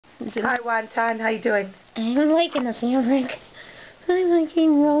Hi, Wonton. How you doing? I'm liking the fabric. I'm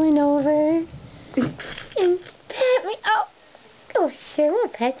liking rolling over. And pat me. Oh, sure, we'll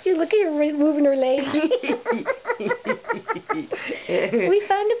pet you. Look at her moving her leg. We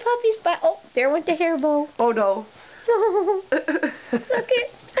found a puppy spot. Oh, there went the hair bow. Oh, no. Look at,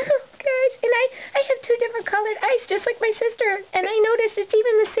 oh gosh. And I have two different colored eyes, just like my sister. And I noticed it's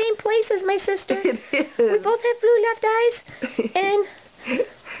even the same place as my sister. It is. We both have blue left eyes and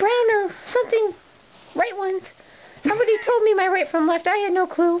brown or something right ones. Somebody told me my right from left. I had no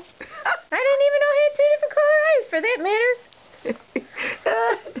clue. I didn't even know I had two different colored eyes, for that matter.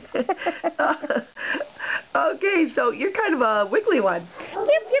 Okay, so you're kind of a wiggly one.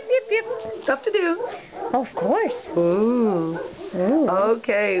 Yep. Stuff to do. Of course. Ooh. Ooh.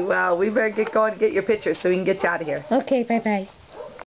 Okay, well, we better get going and get your picture so we can get you out of here. Okay, bye-bye.